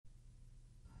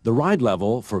The ride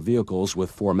level for vehicles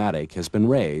with 4matic has been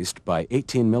raised by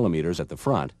 18 millimeters at the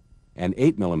front and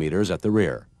 8 millimeters at the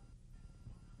rear.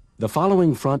 The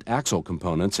following front axle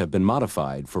components have been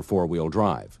modified for four-wheel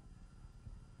drive.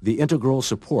 The integral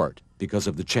support because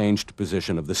of the changed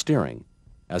position of the steering,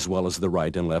 as well as the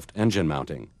right and left engine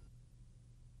mounting.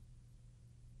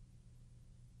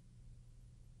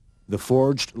 The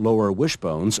forged lower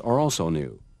wishbones are also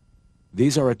new.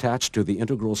 These are attached to the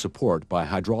integral support by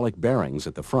hydraulic bearings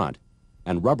at the front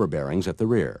and rubber bearings at the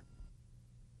rear.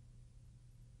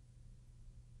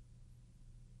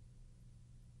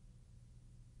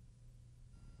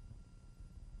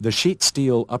 The sheet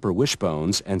steel upper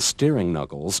wishbones and steering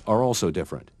knuckles are also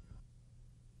different.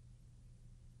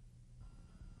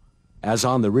 As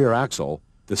on the rear axle,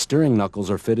 the steering knuckles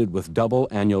are fitted with double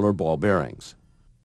annular ball bearings.